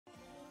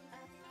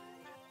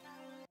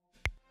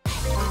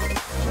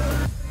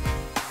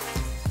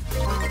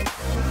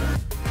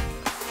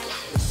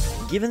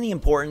Given the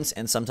importance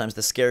and sometimes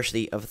the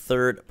scarcity of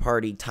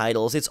third-party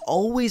titles, it's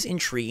always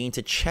intriguing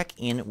to check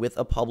in with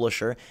a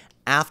publisher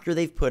after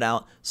they've put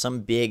out some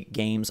big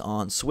games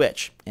on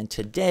Switch. And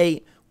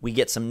today, we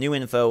get some new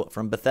info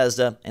from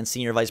Bethesda and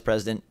Senior Vice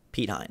President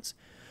Pete Hines.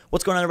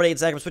 What's going on, everybody?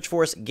 It's Zach from Switch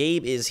Force.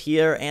 Gabe is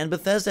here, and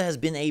Bethesda has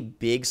been a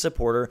big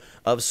supporter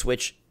of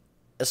Switch,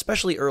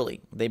 especially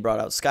early. They brought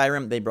out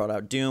Skyrim, they brought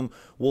out Doom,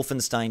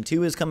 Wolfenstein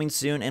 2 is coming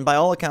soon, and by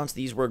all accounts,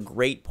 these were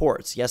great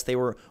ports. Yes, they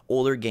were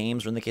older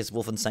games, or in the case of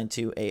Wolfenstein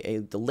 2, a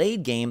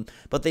delayed game,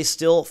 but they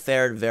still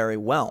fared very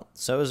well.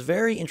 So it was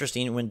very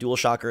interesting when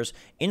DualShockers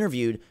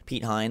interviewed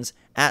Pete Hines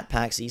at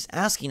PAX East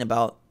asking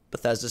about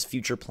Bethesda's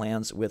future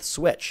plans with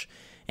Switch.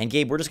 And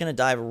Gabe, we're just going to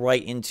dive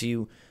right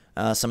into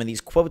some of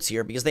these quotes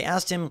here, because they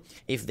asked him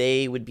if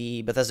Bethesda would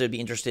be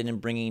interested in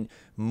bringing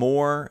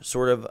more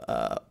sort of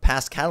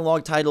past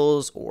catalog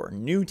titles or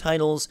new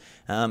titles,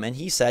 and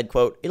he said,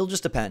 quote, "It'll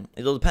just depend.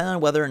 It'll depend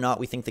on whether or not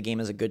we think the game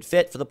is a good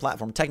fit for the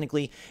platform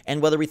technically,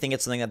 and whether we think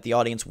it's something that the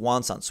audience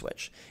wants on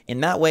Switch.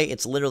 In that way,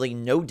 it's literally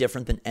no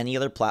different than any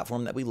other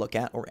platform that we look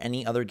at or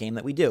any other game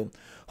that we do.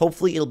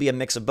 Hopefully, it'll be a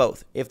mix of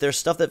both. If there's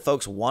stuff that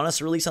folks want us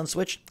to release on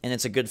Switch, and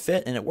it's a good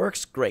fit and it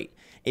works, great.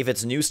 If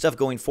it's new stuff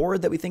going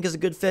forward that we think is a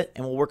good fit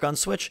and will work on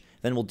Switch,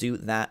 then we'll do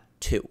that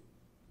too."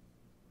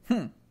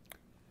 A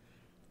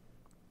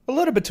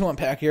little bit to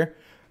unpack here.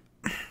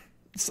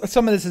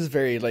 Some of this is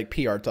very like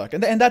PR talk,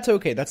 and that's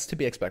okay. That's to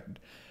be expected.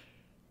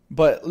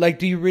 But like,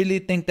 do you really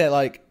think that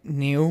like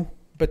new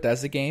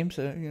Bethesda games,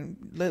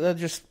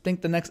 let's just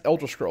think the next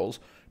Elder Scrolls,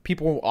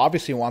 people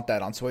obviously want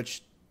that on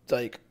Switch.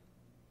 Like,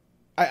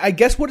 I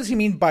guess, what does he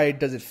mean by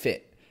does it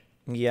fit?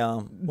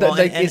 Yeah. Well,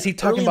 is he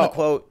talking about the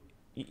quote?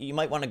 You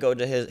might want to go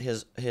to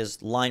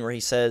his line where he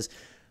says,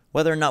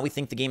 whether or not we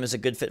think the game is a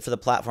good fit for the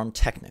platform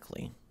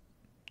technically.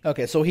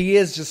 Okay, so he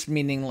is just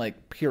meaning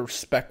like pure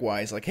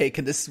spec-wise, like, hey,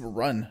 can this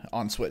run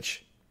on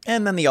Switch?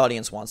 And then the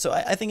audience wants. So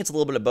I think it's a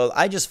little bit of both.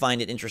 I just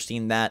find it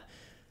interesting that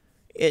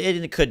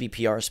it could be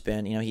PR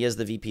spin. You know, he is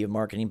the VP of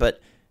marketing, but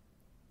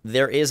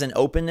there is an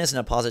openness and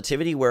a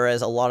positivity,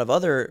 whereas a lot of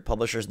other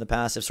publishers in the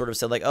past have sort of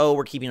said like, oh,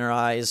 we're keeping our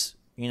eyes,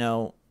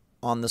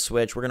 on the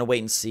Switch. We're going to wait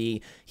and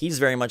see. He's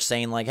very much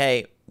saying like,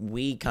 hey,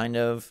 we kind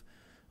of,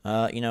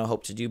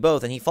 hope to do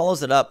both. And he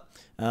follows it up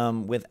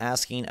with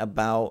asking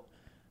about,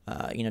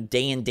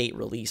 day and date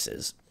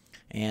releases.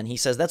 And he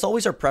says, that's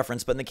always our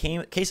preference, but in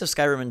the case of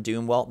Skyrim and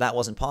Doom, well, that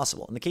wasn't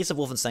possible. In the case of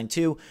Wolfenstein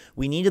 2,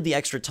 we needed the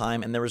extra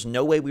time, and there was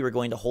no way we were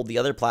going to hold the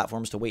other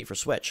platforms to wait for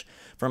Switch.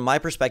 From my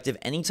perspective,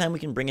 anytime we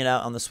can bring it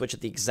out on the Switch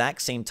at the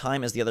exact same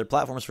time as the other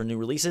platforms for new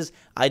releases,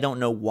 I don't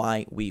know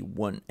why we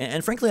wouldn't.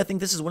 And frankly, I think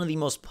this is one of the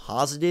most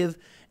positive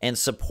and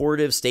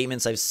supportive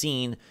statements I've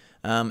seen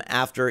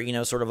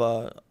after, sort of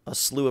a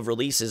slew of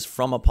releases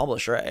from a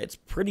publisher. It's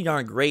pretty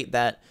darn great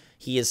that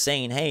he is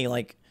saying, hey,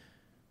 like,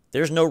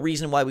 there's no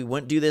reason why we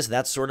wouldn't do this.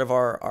 That's sort of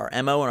our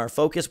MO and our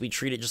focus. We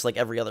treat it just like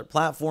every other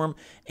platform,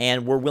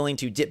 and we're willing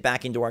to dip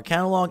back into our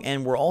catalog,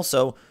 and we're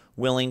also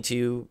willing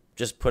to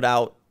just put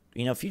out,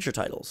 future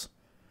titles.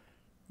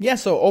 Yeah,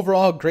 so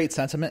overall, great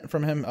sentiment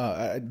from him.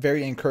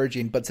 Very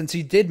encouraging. But since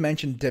you did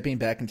mention dipping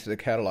back into the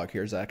catalog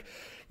here, Zach,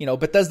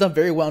 Bethesda,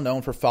 very well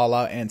known for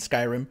Fallout and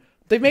Skyrim.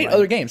 They've made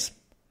other games,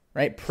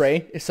 right?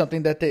 Prey is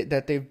something that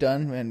they've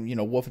done, and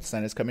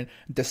Wolfenstein is coming.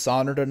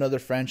 Dishonored, another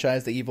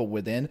franchise, The Evil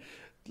Within,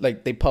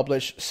 like they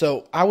publish.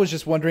 So I was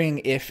just wondering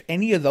if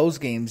any of those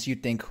games you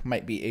think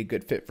might be a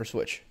good fit for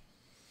Switch.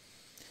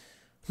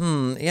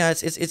 Yeah,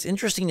 it's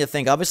interesting to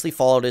think. Obviously,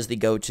 Fallout is the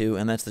go-to,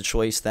 and that's the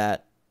choice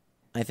that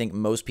I think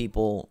most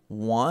people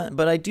want.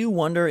 But I do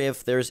wonder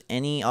if there's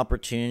any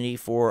opportunity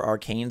for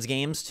Arcane's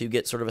games to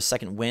get sort of a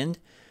second wind.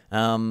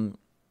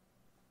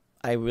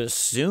 I would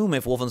assume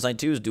if Wolfenstein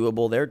 2 is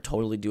doable, they're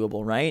totally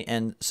doable, right?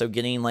 And so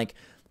getting like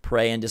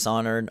Prey and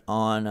Dishonored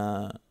on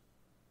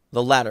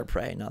the latter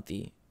Prey, not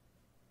the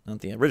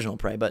original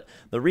Prey, but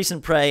the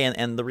recent Prey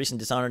and the recent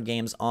Dishonored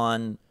games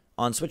on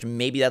Switch,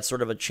 maybe that's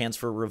sort of a chance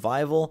for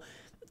revival.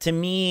 To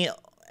me,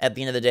 at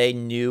the end of the day,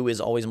 new is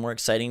always more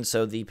exciting,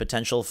 so the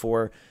potential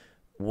for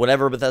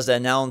whatever Bethesda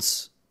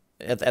announce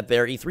at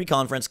their E3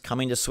 conference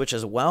coming to Switch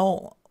as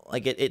well,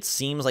 like it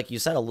seems, like you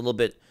said, a little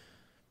bit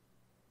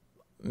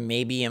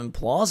maybe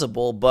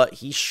implausible, but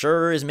he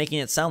sure is making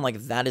it sound like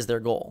that is their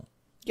goal.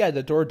 Yeah,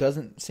 the door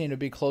doesn't seem to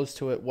be closed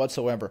to it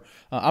whatsoever.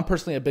 I'm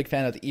personally a big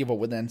fan of The Evil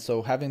Within,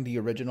 so having the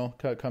original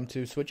come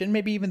to Switch, and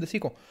maybe even the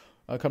sequel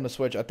come to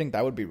Switch, I think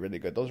that would be really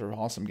good. Those are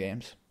awesome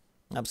games.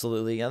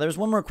 Absolutely. Yeah, there's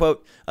one more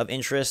quote of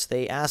interest.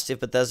 They asked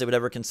if Bethesda would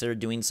ever consider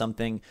doing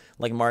something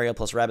like Mario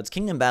plus Rabbids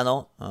Kingdom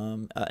Battle,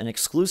 an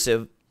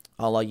exclusive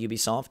a la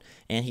Ubisoft,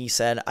 and he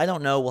said, I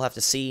don't know, we'll have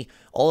to see.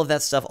 All of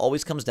that stuff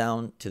always comes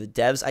down to the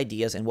devs'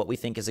 ideas and what we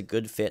think is a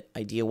good fit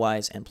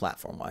idea-wise and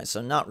platform-wise.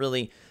 So not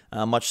really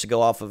much to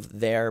go off of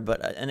there,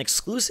 but an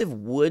exclusive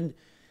would,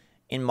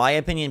 in my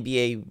opinion, be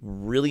a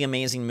really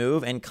amazing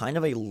move and kind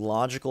of a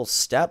logical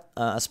step,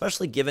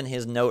 especially given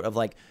his note of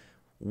like,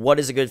 what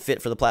is a good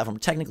fit for the platform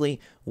technically?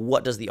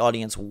 What does the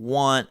audience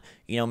want?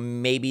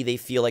 Maybe they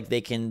feel like they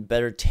can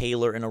better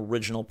tailor an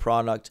original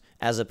product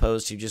as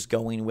opposed to just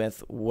going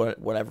with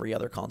what every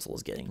other console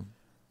is getting.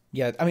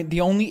 Yeah, I mean,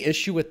 the only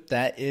issue with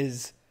that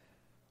is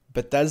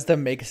Bethesda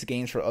makes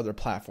games for other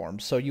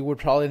platforms, so you would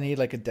probably need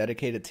like a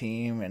dedicated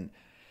team, and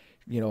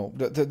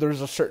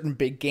there's a certain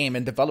big game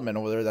in development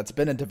over there that's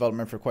been in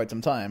development for quite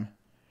some time,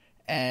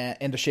 and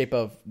in the shape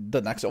of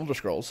the next Elder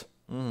Scrolls.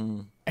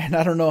 And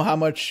I don't know how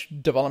much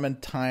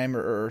development time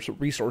or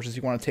resources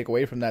you want to take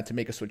away from that to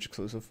make a Switch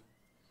exclusive.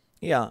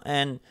 Yeah,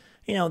 and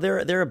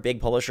they're a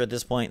big publisher at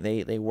this point.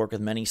 They work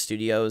with many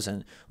studios,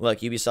 and look,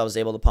 Ubisoft was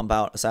able to pump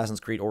out Assassin's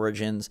Creed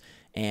Origins,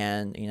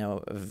 and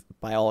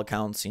by all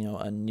accounts,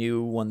 a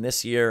new one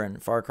this year,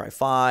 and Far Cry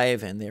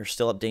 5, and they're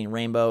still updating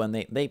Rainbow, and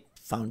they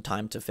found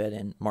time to fit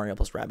in Mario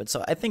plus Rabbids.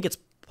 So I think it's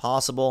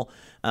possible.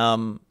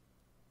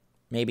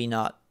 Maybe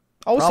not.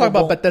 I was talking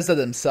about Bethesda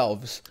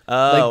themselves.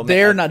 Oh,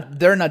 they're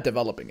not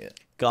developing it.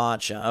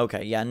 Gotcha.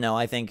 Okay. Yeah. No,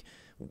 I think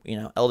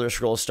Elder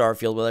Scrolls,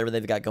 Starfield, whatever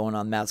they've got going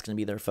on, that's going to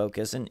be their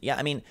focus. And yeah,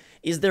 I mean,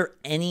 is there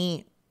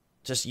any,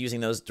 just using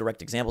those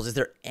direct examples, is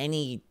there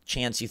any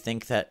chance you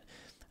think that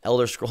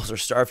Elder Scrolls or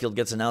Starfield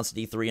gets announced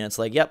at E3 and it's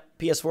like, yep,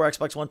 PS4,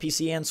 Xbox One,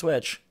 PC, and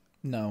Switch?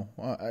 No,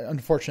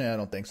 unfortunately, I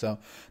don't think so.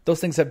 Those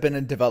things have been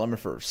in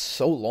development for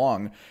so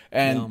long,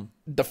 and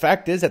the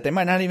fact is that they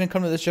might not even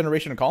come to this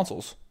generation of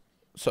consoles.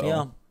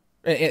 So,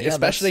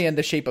 especially in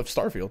the shape of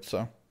Starfield.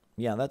 So.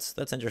 Yeah,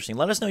 that's interesting.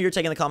 Let us know your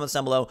take in the comments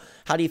down below.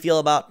 How do you feel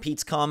about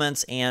Pete's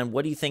comments, and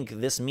what do you think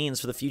this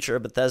means for the future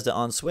of Bethesda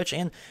on Switch?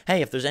 And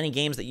hey, if there's any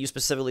games that you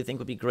specifically think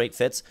would be great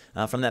fits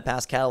from that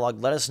past catalog,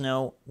 let us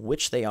know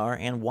which they are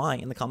and why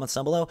in the comments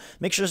down below.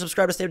 Make sure to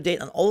subscribe to stay up to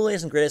date on all the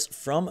latest and greatest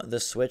from the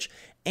Switch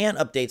and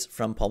updates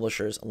from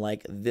publishers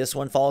like this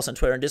one. Follow us on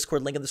Twitter and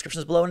Discord. Link in the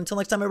description below. And until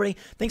next time, everybody,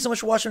 thanks so much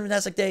for watching. Have a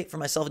fantastic day. For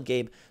myself and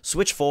Gabe,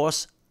 Switch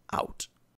Force out.